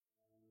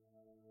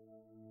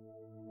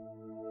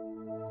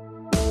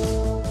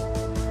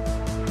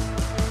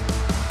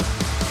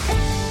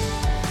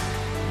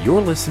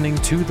You're listening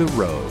to The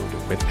Road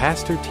with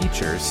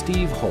pastor-teacher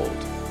Steve Holt.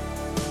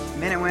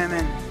 Men and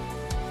women,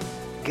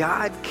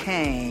 God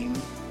came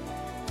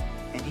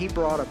and He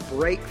brought a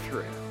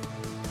breakthrough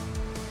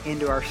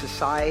into our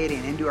society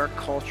and into our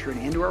culture and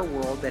into our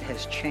world that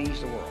has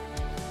changed the world.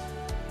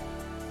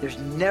 There's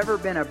never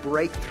been a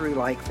breakthrough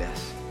like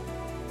this.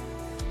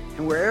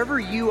 And wherever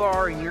you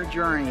are in your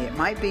journey, it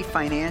might be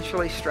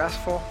financially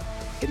stressful.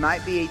 It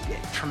might be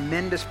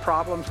tremendous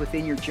problems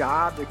within your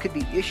job. There could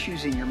be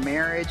issues in your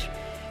marriage.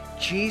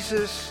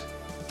 Jesus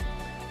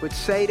would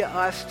say to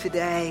us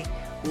today,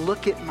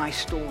 look at my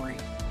story.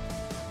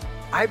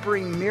 I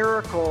bring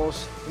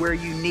miracles where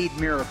you need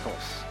miracles.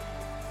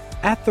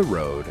 At The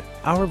Road,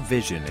 our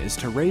vision is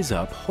to raise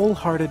up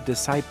wholehearted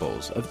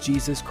disciples of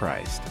Jesus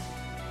Christ.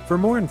 For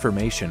more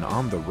information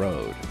on The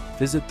Road,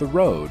 visit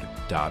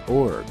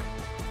theroad.org.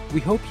 We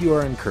hope you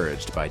are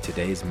encouraged by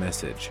today's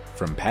message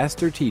from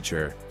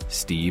pastor-teacher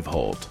Steve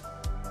Holt.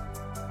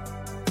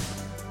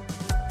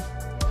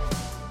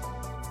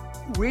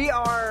 We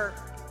are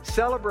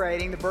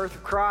celebrating the birth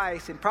of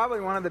Christ, and probably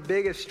one of the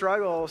biggest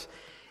struggles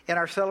in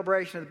our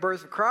celebration of the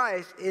birth of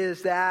Christ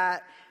is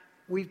that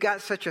we've got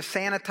such a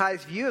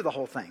sanitized view of the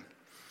whole thing.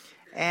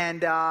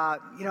 And,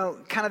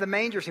 kind of the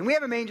manger scene. We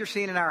have a manger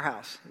scene in our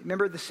house.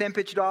 Remember the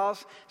Simpage dolls?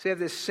 So we have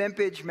this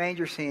Simpage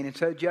manger scene. And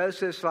so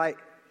Joseph's like,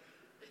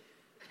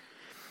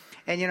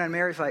 and, and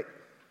Mary's like,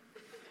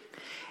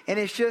 and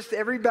it's just,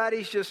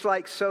 everybody's just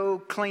like so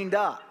cleaned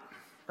up,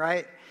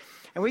 right?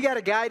 And we got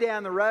a guy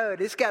down the road.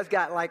 This guy's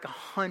got like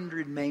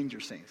 100 manger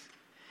scenes.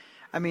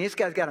 I mean, this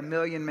guy's got 1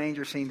 million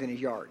manger scenes in his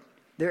yard.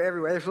 They're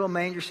everywhere. There's little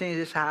manger scenes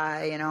this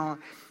high,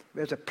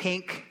 There's a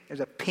pink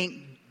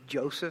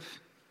Joseph.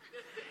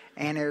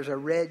 And there's a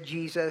red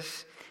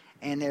Jesus.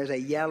 And there's a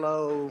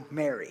yellow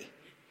Mary.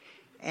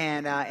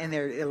 And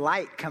there's a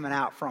light coming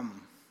out from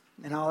them.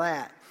 And all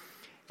that.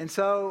 And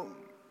so,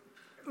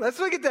 let's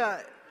look at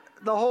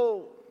the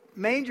whole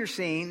manger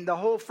scene, the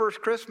whole first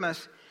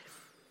Christmas,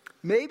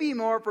 maybe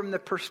more from the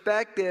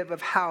perspective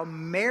of how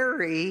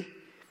Mary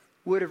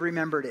would have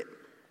remembered it.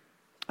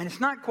 And it's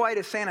not quite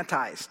as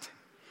sanitized.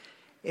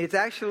 It's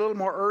actually a little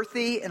more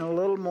earthy and a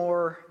little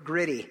more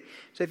gritty.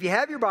 So if you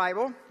have your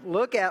Bible,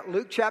 look at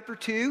Luke chapter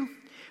 2.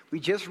 We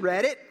just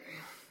read it.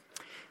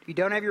 If you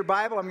don't have your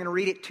Bible, I'm going to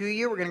read it to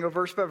you. We're going to go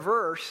verse by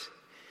verse.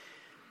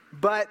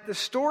 But the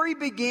story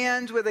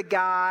begins with a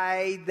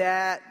guy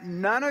that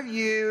none of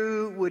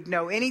you would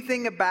know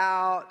anything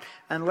about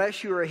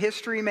unless you were a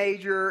history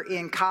major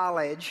in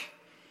college,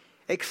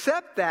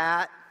 except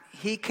that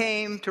he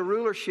came to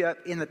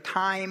rulership in the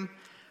time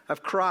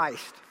of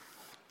Christ.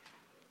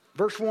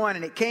 Verse 1,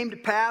 and it came to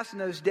pass in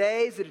those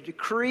days that a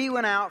decree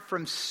went out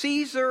from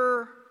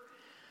Caesar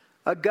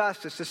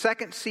Augustus, the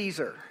second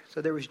Caesar. So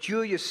there was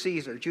Julius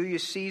Caesar.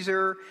 Julius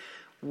Caesar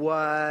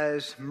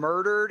was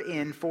murdered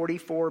in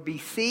 44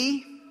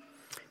 BC.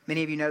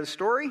 Many of you know the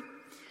story.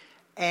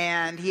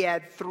 And he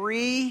had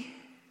 3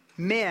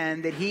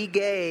 men that he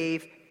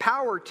gave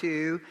power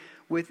to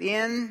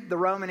within the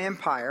Roman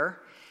Empire.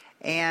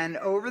 And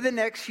over the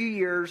next few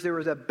years, there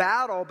was a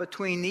battle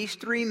between these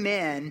 3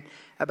 men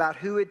about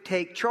who would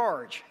take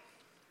charge.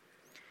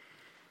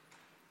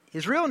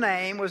 His real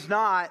name was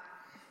not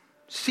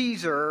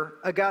Caesar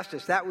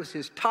Augustus. That was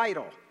his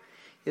title.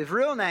 His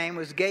real name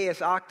was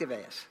Gaius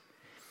Octavius.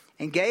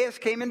 And Gaius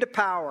came into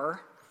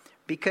power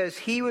because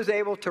he was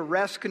able to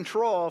wrest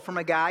control from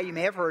a guy you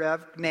may have heard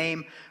of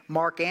named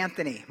Mark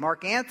Antony.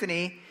 Mark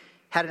Antony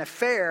had an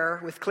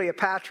affair with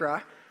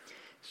Cleopatra,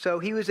 so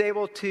he was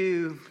able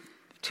to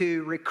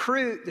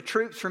recruit the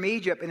troops from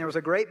Egypt, and there was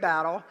a great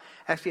battle,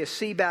 actually a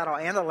sea battle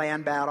and a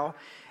land battle,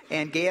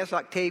 and Gaius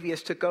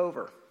Octavius took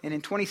over. And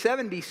in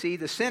 27 BC,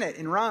 the Senate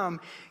in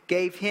Rome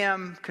gave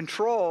him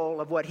control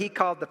of what he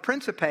called the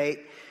Principate,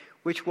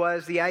 which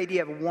was the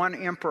idea of one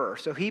emperor.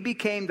 So he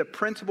became the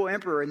principal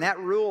emperor, and that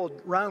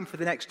ruled Rome for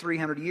the next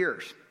 300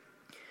 years.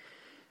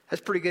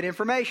 That's pretty good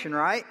information,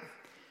 right?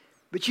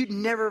 But you'd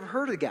never have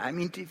heard of the guy. I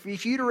mean,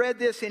 if you'd have read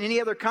this in any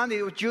other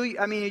country with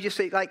Julius, you just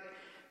say, like,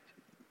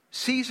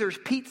 Caesar's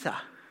pizza.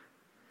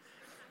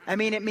 I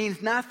mean, it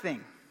means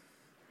nothing.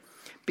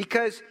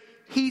 Because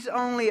he's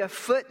only a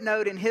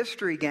footnote in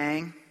history,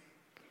 gang,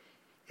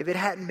 if it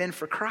hadn't been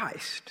for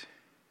Christ.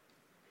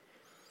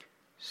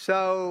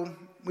 So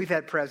we've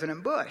had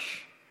President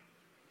Bush,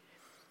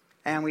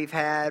 and we've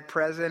had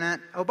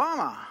President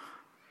Obama,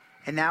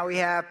 and now we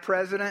have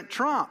President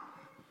Trump.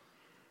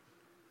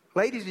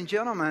 Ladies and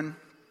gentlemen,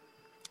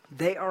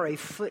 they are a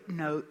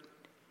footnote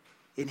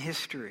in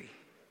history.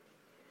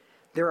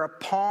 They're a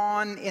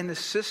pawn in the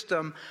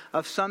system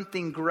of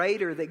something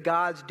greater that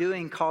God's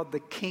doing called the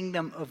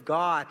kingdom of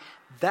God.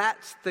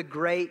 That's the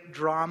great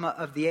drama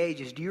of the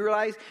ages. Do you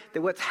realize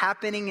that what's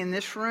happening in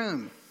this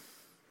room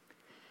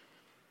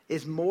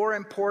is more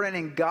important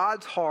in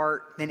God's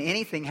heart than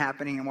anything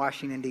happening in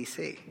Washington,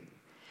 D.C.,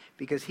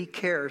 because He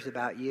cares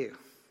about you.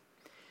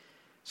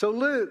 So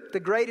Luke, the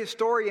great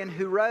historian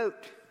who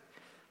wrote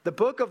the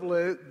book of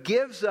Luke,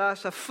 gives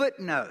us a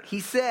footnote. He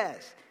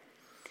says,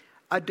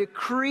 a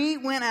decree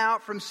went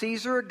out from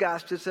Caesar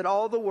Augustus that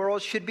all the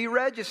world should be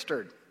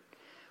registered.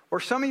 or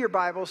some of your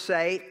Bibles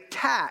say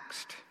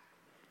taxed.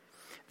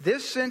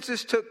 This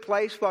census took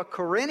place while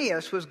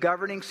Quirinius was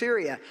governing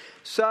Syria.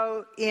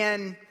 So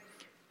in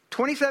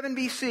 27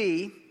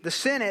 BC, the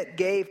Senate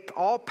gave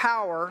all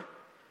power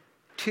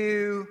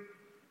to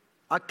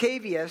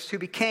Octavius, who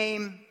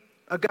became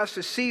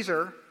Augustus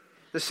Caesar,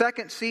 the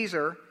second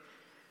Caesar.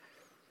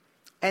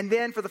 And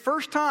then for the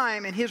first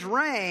time in his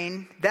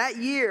reign, that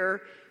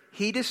year,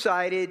 he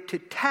decided to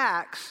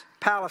tax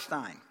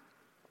Palestine.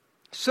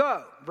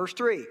 So, verse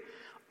 3,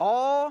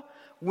 all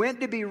went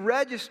to be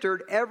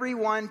registered,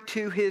 everyone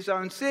to his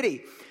own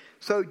city.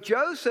 So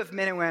Joseph,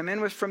 men and women,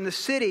 was from the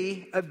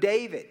city of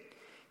David.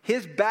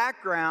 His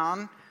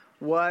background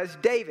was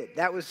David.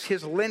 That was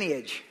his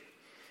lineage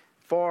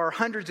for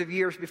hundreds of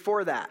years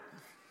before that.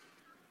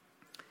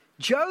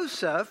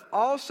 Joseph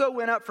also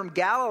went up from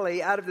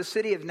Galilee out of the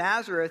city of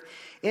Nazareth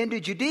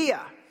into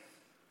Judea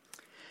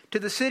to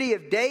the city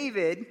of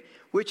David,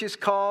 which is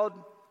called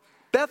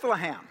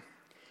Bethlehem,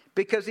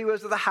 because he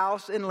was of the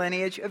house and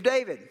lineage of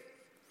David.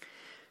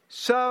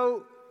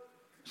 So,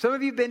 some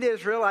of you have been to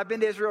Israel. I've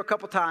been to Israel a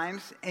couple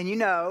times, and you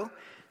know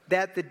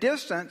that the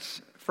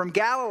distance from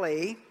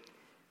Galilee,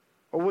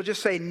 or we'll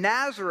just say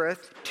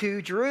Nazareth,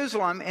 to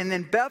Jerusalem and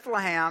then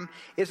Bethlehem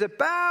is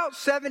about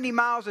 70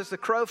 miles as the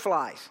crow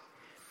flies.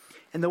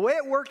 And the way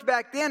it worked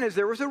back then is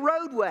there was a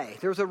roadway.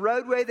 There was a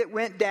roadway that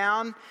went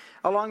down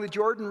along the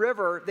Jordan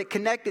River that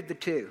connected the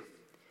two.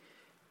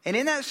 And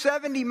in that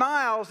 70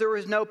 miles, there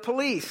was no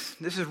police.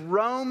 This is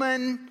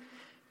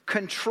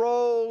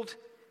Roman-controlled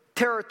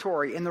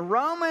territory. And the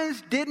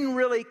Romans didn't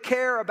really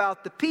care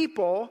about the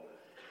people.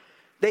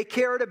 They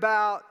cared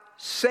about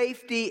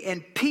safety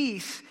and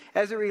peace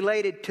as it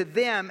related to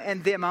them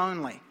and them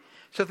only.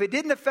 So if it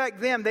didn't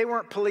affect them, they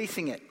weren't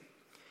policing it.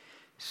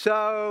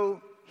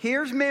 So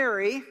here's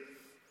Mary,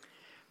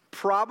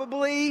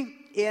 probably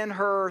in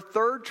her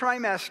third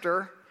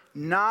trimester,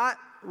 not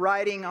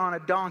riding on a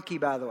donkey,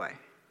 by the way.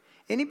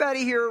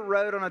 Anybody here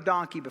rode on a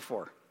donkey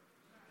before?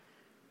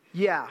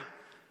 Yeah.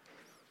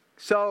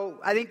 So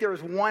I think there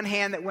was one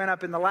hand that went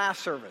up in the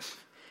last service.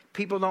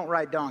 People don't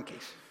ride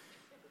donkeys.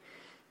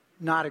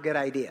 Not a good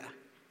idea.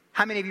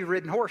 How many of you have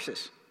ridden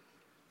horses?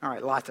 All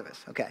right, lots of us.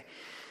 Okay.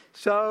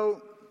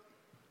 So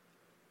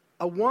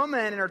a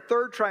woman in her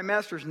third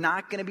trimester is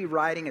not going to be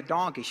riding a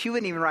donkey. She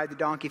wouldn't even ride the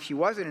donkey if she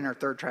wasn't in her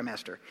third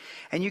trimester.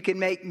 And you can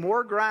make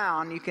more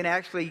ground. You can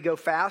actually go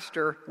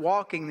faster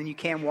walking than you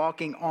can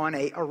walking on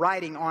or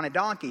riding on a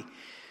donkey.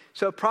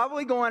 So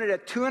probably going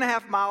at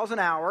 2.5 miles an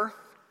hour.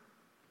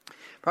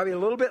 Probably a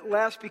little bit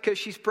less because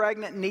she's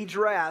pregnant and needs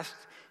rest.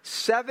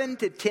 7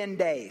 to 10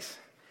 days.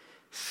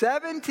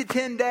 7 to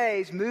 10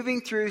 days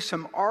moving through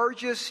some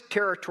arduous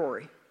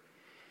territory.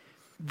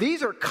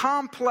 These are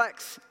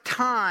complex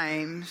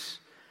times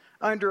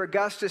under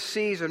Augustus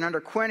Caesar and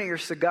under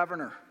Quirinius the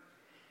governor,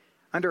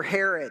 under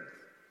Herod,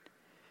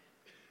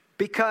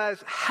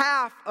 because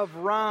half of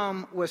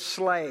Rome was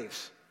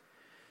slaves.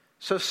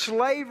 So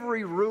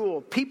slavery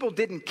ruled. People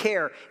didn't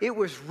care. It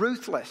was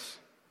ruthless.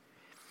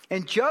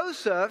 And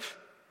Joseph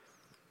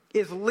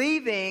is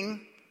leaving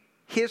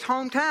his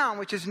hometown,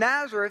 which is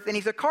Nazareth, and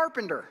he's a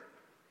carpenter.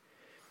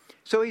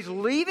 So he's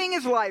leaving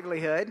his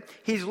livelihood.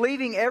 He's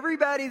leaving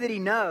everybody that he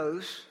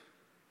knows.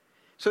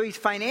 So he's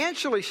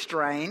financially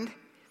strained.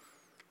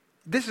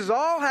 This has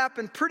all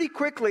happened pretty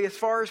quickly as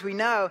far as we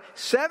know.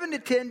 7 to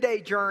 10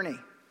 day journey.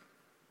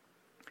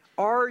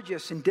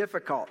 Arduous and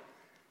difficult.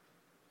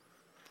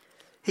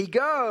 He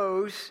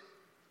goes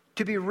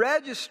to be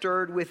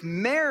registered with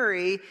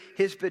Mary,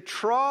 his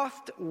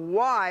betrothed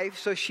wife.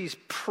 So she's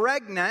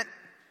pregnant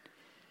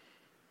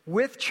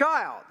with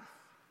child.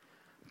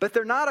 But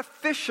they're not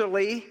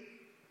officially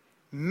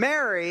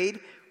married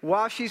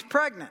while she's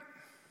pregnant.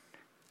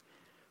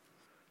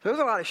 So there's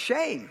a lot of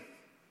shame.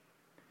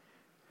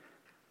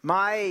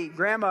 My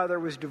grandmother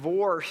was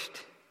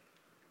divorced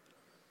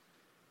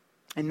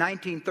in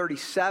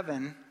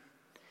 1937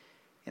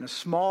 in a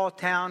small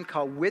town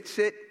called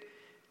Whitsett,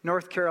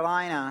 North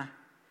Carolina.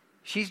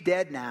 She's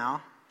dead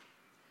now.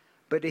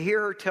 But to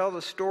hear her tell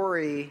the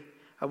story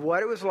of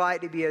what it was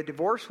like to be a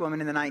divorced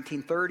woman in the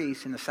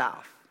 1930s in the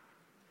South.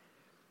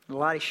 A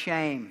lot of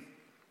shame.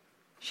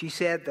 She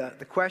said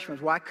the question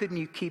was, why couldn't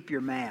you keep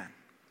your man?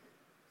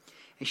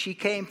 And she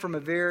came from a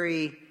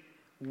very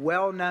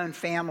well-known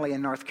family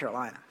in North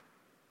Carolina.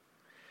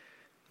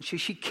 And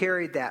she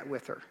carried that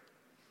with her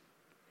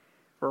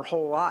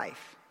whole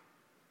life.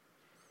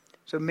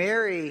 So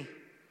Mary,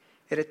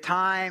 at a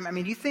time,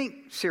 you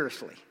think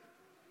seriously,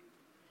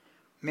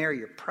 Mary,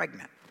 you're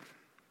pregnant.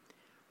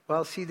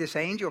 Well, see, this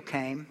angel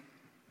came,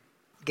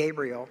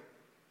 Gabriel,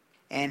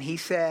 and he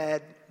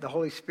said, the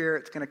Holy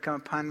Spirit's going to come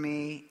upon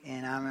me,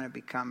 and I'm going to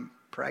become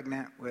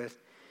pregnant with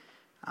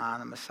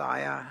the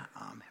Messiah.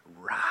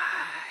 Right.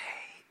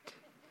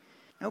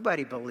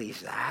 Nobody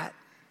believes that.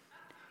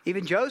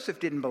 Even Joseph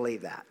didn't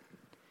believe that.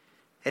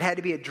 It had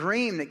to be a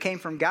dream that came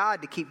from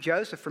God to keep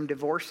Joseph from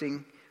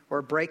divorcing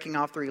or breaking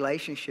off the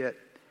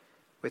relationship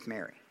with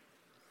Mary.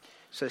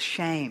 So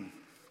shame.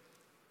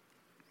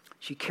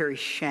 She carries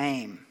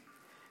shame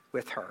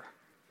with her.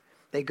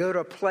 They go to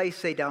a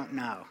place they don't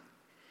know.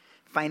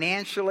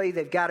 Financially,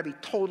 they've got to be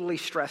totally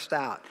stressed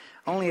out.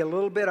 Only a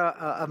little bit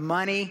of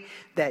money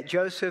that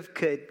Joseph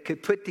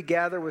could put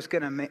together was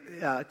going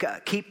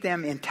to keep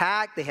them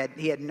intact.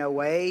 He had no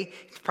way.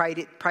 He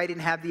probably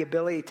didn't have the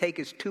ability to take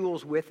his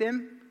tools with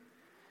him.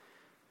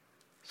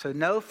 So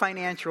no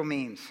financial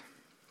means.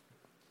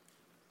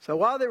 So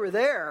while they were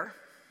there,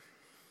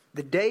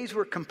 the days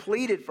were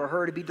completed for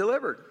her to be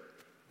delivered.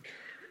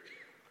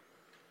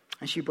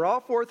 And she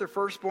brought forth her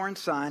firstborn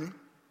son.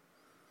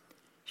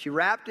 She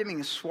wrapped him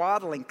in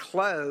swaddling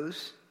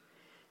clothes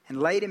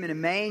and laid him in a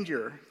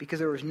manger because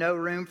there was no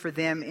room for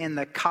them in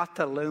the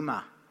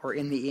kataluma, or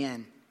in the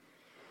inn.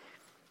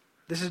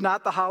 This is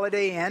not the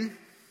Holiday Inn.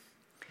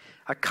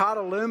 A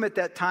kataluma at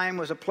that time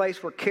was a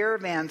place where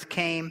caravans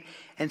came,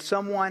 and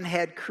someone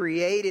had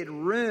created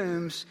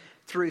rooms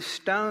through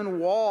stone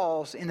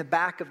walls in the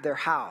back of their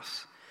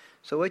house.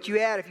 So what you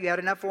had, if you had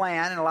enough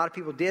land, and a lot of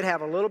people did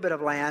have a little bit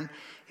of land,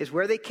 is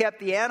where they kept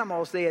the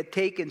animals. They had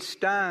taken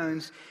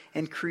stones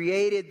and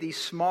created these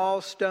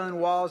small stone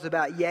walls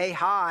about yay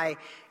high,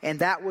 and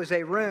that was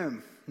a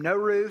room. No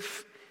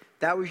roof.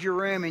 That was your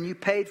room, and you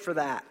paid for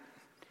that.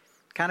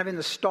 Kind of in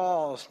the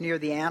stalls near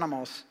the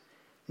animals.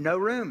 No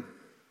room.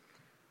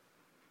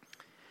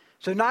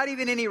 So not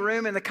even any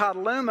room in the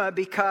kataluma,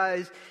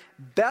 because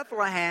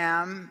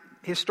Bethlehem,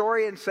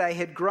 historians say,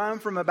 had grown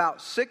from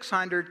about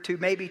 600 to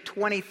maybe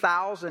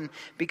 20,000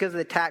 because of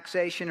the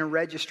taxation and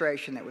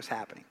registration that was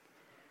happening.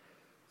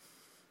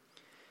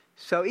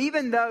 So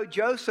even though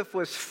Joseph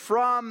was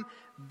from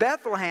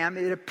Bethlehem,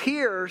 it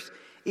appears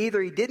either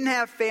he didn't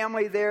have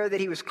family there that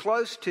he was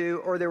close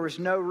to, or there was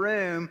no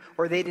room,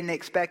 or they didn't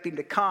expect him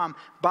to come.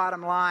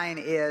 Bottom line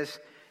is,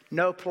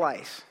 no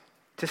place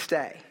to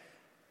stay.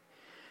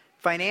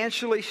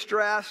 Financially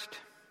stressed,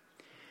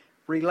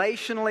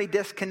 relationally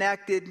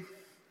disconnected,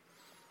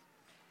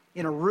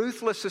 in a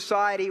ruthless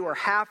society where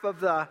half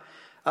of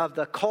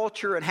the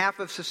culture and half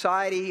of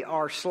society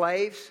are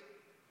slaves,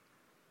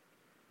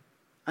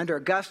 under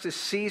Augustus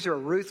Caesar, a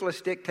ruthless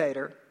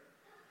dictator,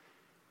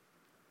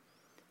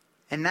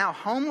 and now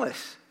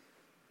homeless.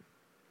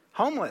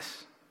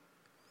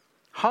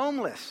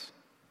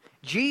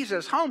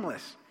 Jesus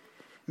homeless.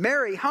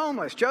 Mary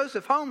homeless.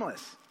 Joseph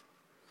homeless.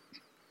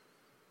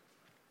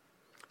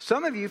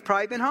 Some of you have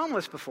probably been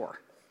homeless before.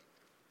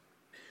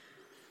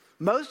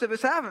 Most of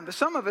us haven't, but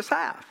some of us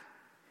have.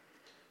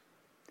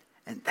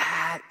 And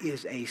that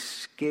is a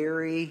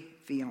scary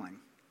feeling,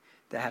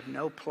 to have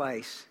no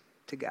place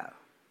to go.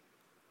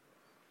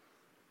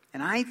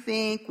 And I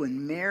think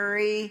when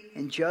Mary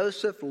and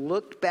Joseph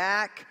looked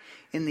back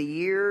in the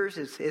years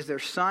as their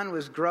son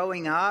was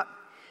growing up,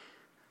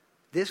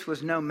 this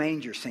was no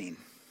manger scene.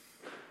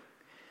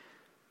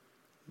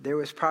 There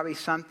was probably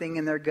something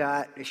in their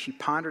gut as she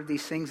pondered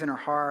these things in her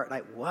heart,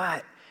 like,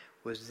 what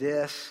was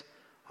this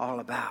all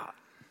about?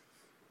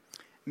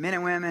 Men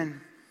and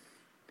women,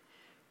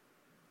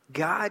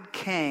 God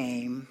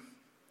came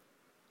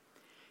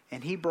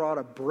and He brought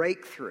a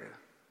breakthrough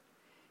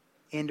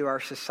into our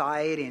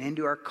society and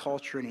into our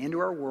culture and into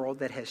our world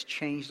that has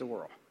changed the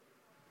world.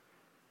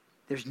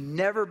 There's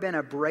never been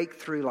a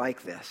breakthrough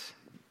like this.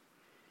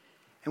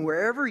 And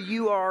wherever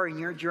you are in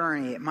your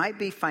journey, it might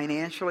be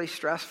financially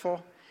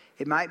stressful.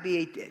 It might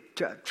be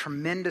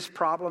tremendous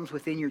problems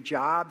within your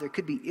job. There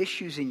could be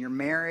issues in your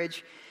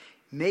marriage.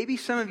 Maybe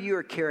some of you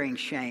are carrying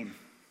shame.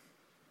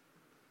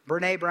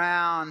 Brene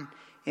Brown,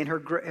 in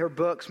her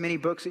books, many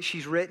books that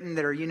she's written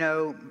that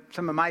are,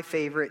 some of my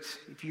favorites.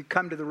 If you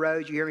come to the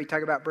road, you hear me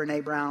talk about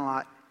Brene Brown a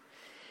lot.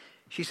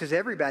 She says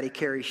everybody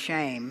carries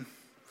shame.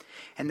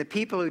 And the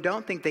people who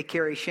don't think they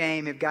carry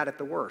shame have got it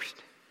the worst.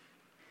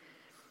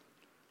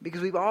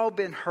 Because we've all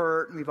been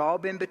hurt, and we've all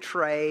been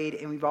betrayed,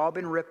 and we've all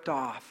been ripped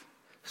off.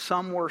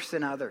 Some worse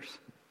than others.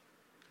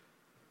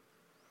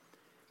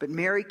 But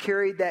Mary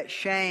carried that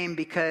shame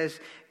because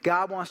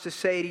God wants to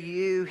say to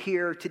you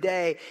here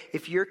today,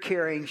 if you're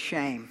carrying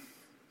shame,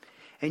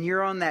 and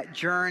you're on that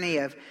journey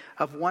of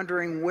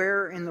wondering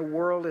where in the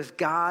world is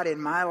God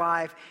in my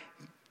life,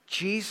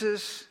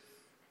 Jesus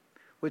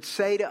would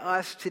say to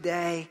us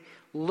today,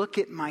 look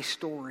at my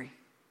story.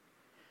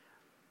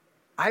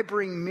 I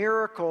bring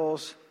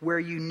miracles where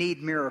you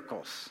need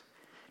miracles.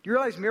 Do you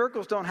realize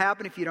miracles don't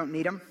happen if you don't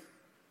need them?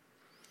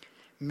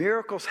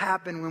 Miracles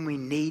happen when we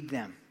need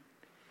them.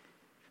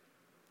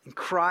 And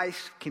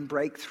Christ can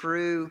break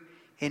through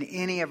in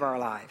any of our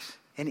lives,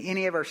 in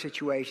any of our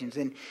situations.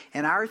 And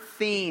our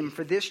theme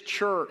for this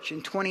church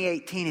in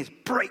 2018 is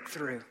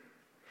breakthrough.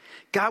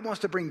 God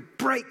wants to bring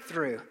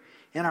breakthrough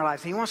in our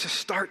lives. And He wants to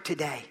start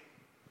today.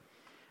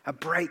 A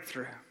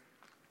breakthrough.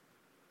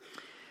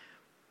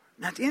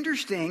 Now it's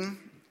interesting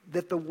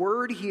that the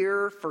word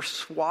here for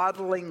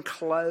swaddling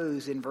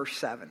clothes in verse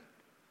 7.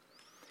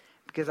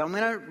 Because I'm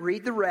going to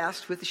read the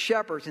rest with the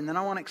shepherds, and then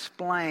I want to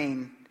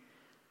explain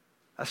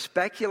a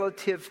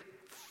speculative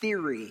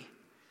theory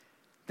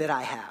that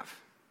I have.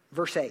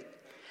 Verse 8.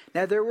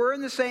 Now there were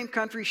in the same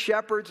country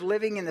shepherds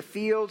living in the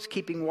fields,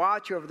 keeping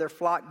watch over their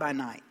flock by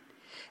night.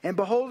 And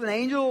behold, an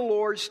angel of the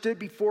Lord stood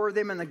before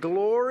them, and the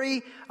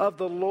glory of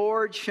the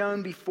Lord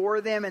shone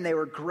before them, and they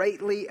were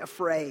greatly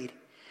afraid.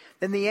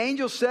 Then the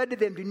angel said to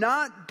them, do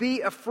not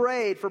be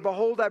afraid, for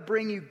behold, I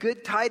bring you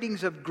good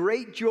tidings of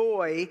great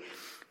joy,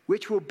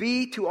 which will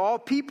be to all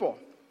people.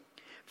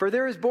 For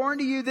there is born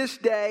to you this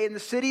day in the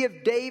city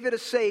of David a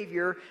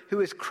Savior, who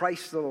is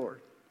Christ the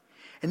Lord.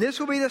 And this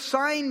will be the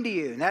sign to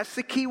you. And that's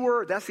the key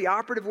word. That's the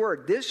operative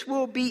word. This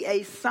will be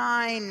a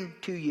sign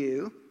to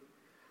you.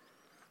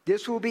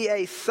 This will be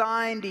a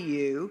sign to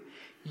you.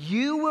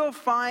 You will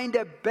find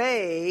a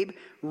babe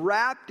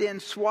wrapped in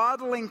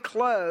swaddling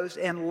clothes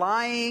and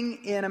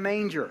lying in a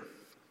manger.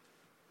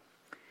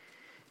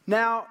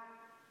 Now,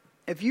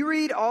 if you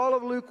read all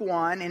of Luke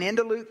 1 and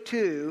into Luke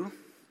 2,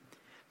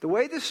 the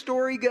way the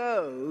story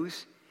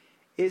goes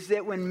is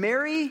that when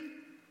Mary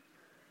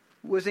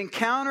was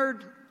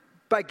encountered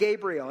by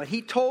Gabriel, and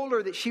he told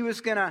her that she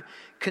was going to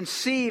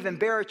conceive and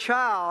bear a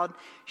child,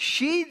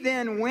 she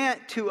then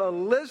went to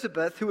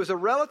Elizabeth, who was a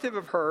relative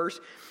of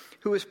hers,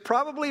 who was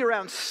probably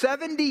around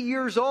 70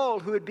 years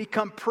old, who had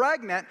become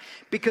pregnant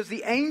because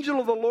the angel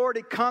of the Lord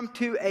had come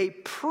to a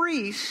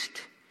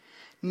priest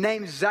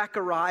named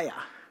Zechariah.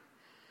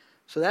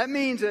 So that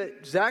means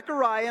that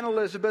Zechariah and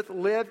Elizabeth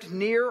lived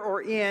near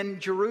or in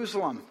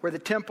Jerusalem, where the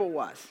temple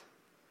was.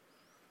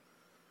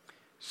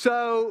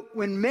 So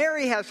when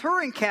Mary has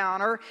her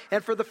encounter,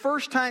 and for the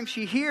first time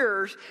she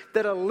hears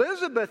that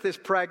Elizabeth is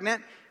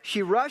pregnant,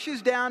 she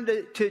rushes down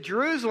to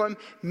Jerusalem,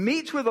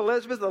 meets with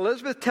Elizabeth.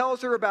 Elizabeth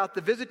tells her about the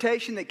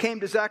visitation that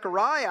came to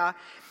Zechariah.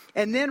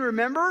 And then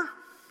remember,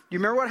 you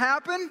remember what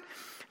happened?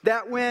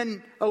 That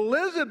when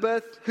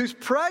Elizabeth, who's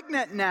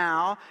pregnant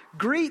now,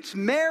 greets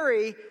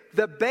Mary,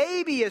 the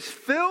baby is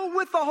filled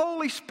with the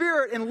Holy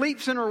Spirit and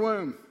leaps in her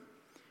womb.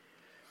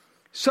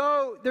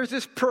 So there's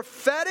this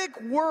prophetic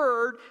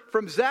word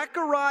from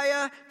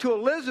Zechariah to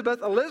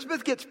Elizabeth.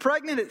 Elizabeth gets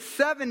pregnant at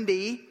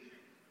 70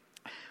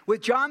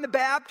 with John the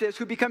Baptist,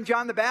 who becomes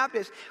John the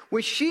Baptist.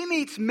 When she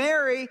meets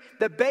Mary,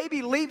 the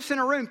baby leaps in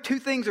her womb. Two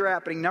things are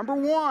happening. Number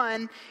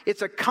one,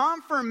 it's a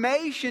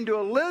confirmation to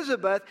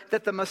Elizabeth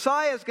that the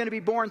Messiah is going to be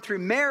born through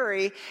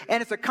Mary.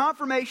 And it's a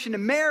confirmation to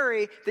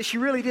Mary that she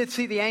really did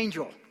see the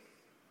angel.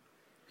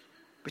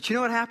 But you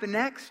know what happened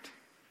next?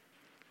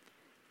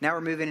 Now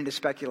we're moving into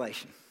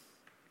speculation.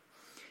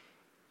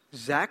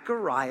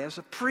 Zechariah's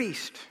a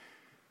priest.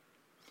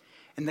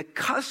 And the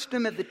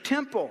custom at the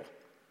temple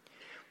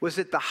was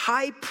that the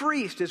high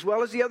priest, as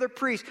well as the other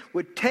priests,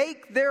 would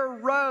take their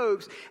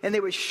robes and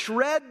they would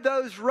shred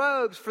those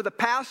robes for the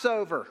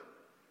Passover.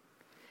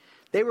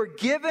 They were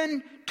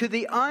given to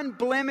the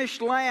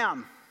unblemished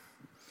lamb.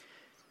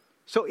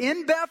 So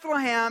in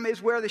Bethlehem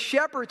is where the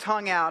shepherds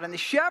hung out. And the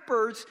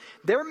shepherds,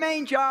 their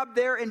main job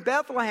there in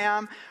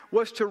Bethlehem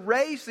was to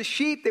raise the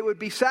sheep that would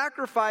be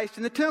sacrificed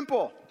in the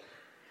temple.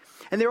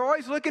 And they were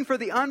always looking for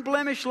the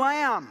unblemished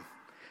lamb,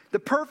 the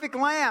perfect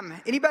lamb.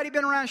 Anybody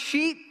been around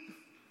sheep?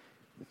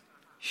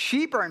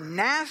 Sheep are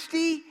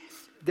nasty,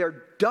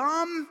 they're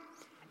dumb,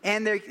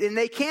 and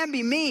they can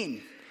be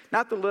mean.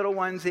 Not the little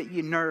ones that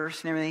you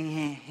nurse and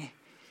everything,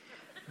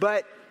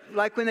 but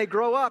like when they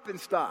grow up and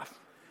stuff.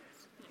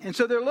 And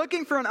so they're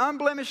looking for an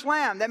unblemished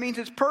lamb. That means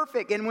it's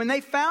perfect. And when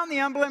they found the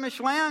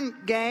unblemished lamb,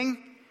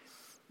 gang,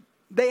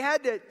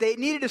 they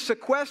needed to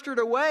sequester it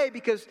away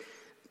because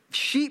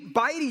sheep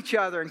bite each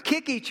other and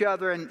kick each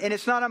other, and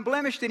it's not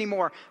unblemished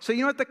anymore. So you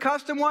know what the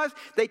custom was?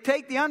 They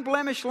take the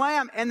unblemished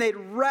lamb and they'd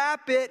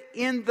wrap it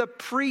in the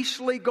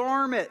priestly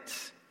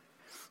garments.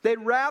 They'd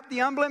wrap the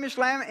unblemished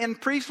lamb in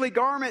priestly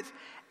garments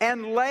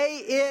and lay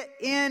it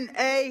in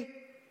a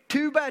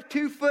 2 by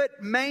 2 foot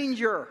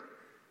manger.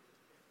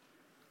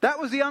 That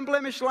was the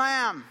unblemished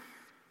lamb.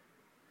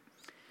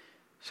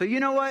 So you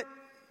know what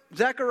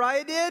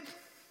Zechariah did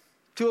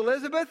to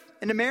Elizabeth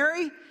and to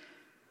Mary? He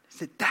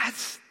said,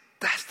 that's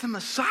the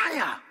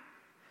Messiah.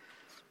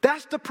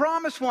 That's the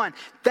promised one.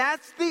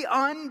 That's the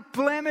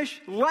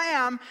unblemished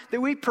lamb that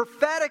we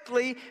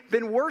prophetically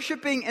been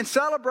worshiping and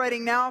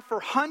celebrating now for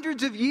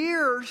hundreds of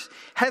years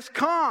has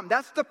come.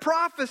 That's the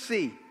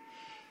prophecy.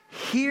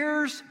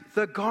 Here's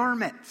the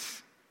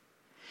garments.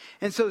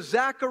 And so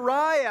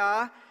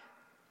Zechariah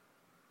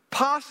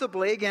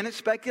possibly, again it's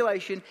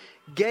speculation,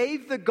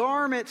 gave the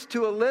garments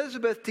to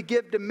Elizabeth to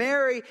give to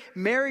Mary.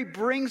 Mary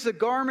brings the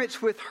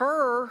garments with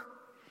her,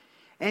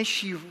 and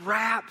she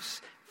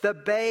wraps the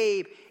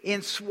babe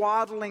in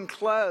swaddling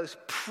clothes,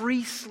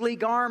 priestly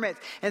garments.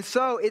 And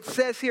so it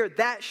says here,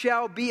 that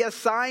shall be a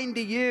sign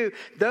to you.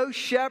 Those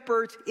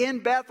shepherds in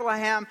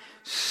Bethlehem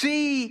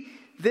see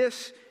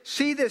this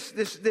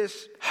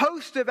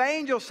host of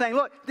angels saying,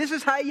 look, this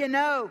is how you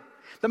know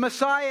the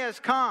Messiah has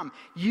come.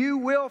 You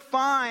will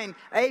find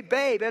a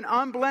babe, an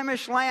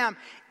unblemished lamb,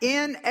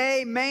 in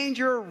a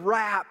manger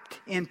wrapped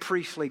in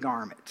priestly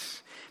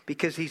garments,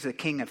 because he's the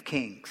King of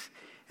Kings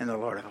and the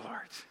Lord of the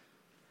Lords.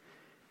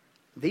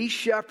 These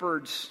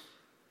shepherds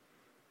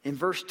in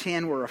verse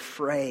 10 were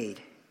afraid.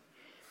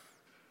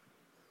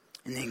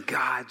 And then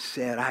God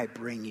said, I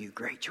bring you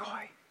great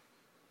joy.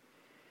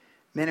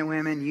 Men and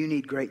women, you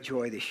need great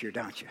joy this year,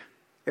 don't you?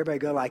 Everybody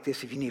go like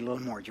this if you need a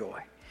little more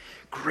joy.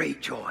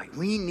 Great joy.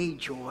 We need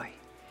joy.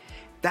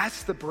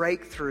 That's the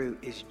breakthrough,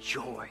 is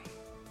joy.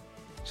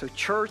 So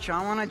church,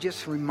 I want to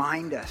just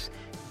remind us,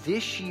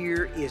 this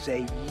year is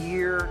a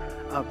year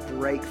of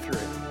breakthrough.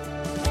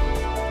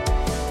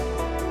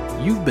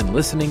 You've been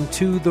listening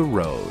to The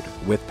Road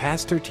with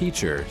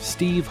pastor-teacher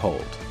Steve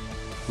Holt.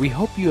 We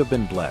hope you have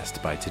been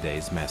blessed by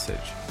today's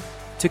message.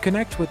 To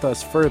connect with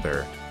us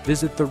further,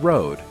 visit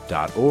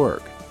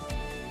theroad.org.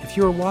 If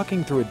you are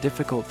walking through a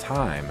difficult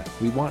time,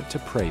 we want to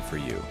pray for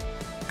you.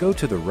 Go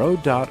to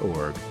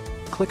theroad.org,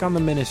 click on the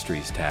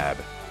Ministries tab,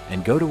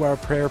 and go to our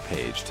prayer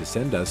page to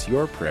send us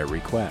your prayer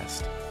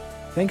request.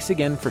 Thanks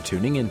again for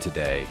tuning in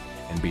today,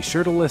 and be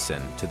sure to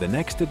listen to the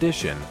next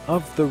edition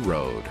of The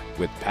Road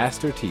with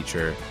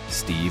pastor-teacher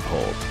Steve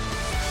Holt.